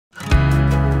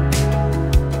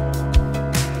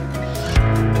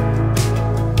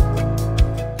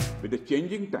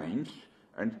changing times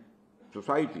and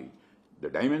society, the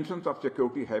dimensions of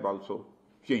security have also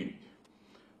changed.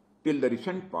 Till the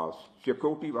recent past,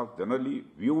 security was generally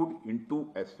viewed in two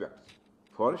aspects.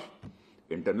 First,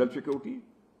 internal security,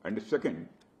 and second,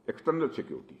 external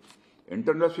security.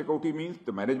 Internal security means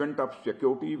the management of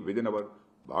security within our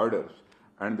borders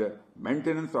and the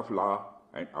maintenance of law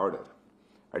and order.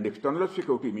 And external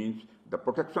security means the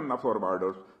protection of our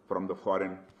borders from the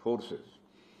foreign forces.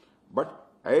 But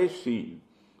as seen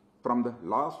from the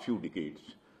last few decades,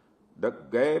 the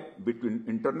gap between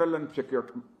internal and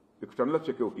external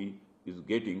security is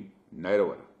getting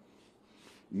narrower.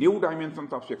 New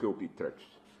dimensions of security threats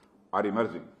are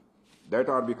emerging that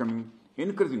are becoming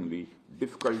increasingly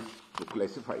difficult to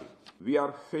classify. We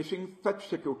are facing such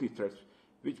security threats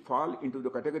which fall into the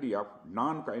category of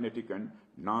non-kinetic and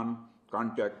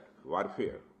non-contact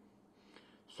warfare.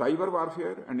 Cyber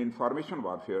warfare and information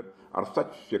warfare are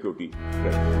such security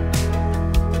threats.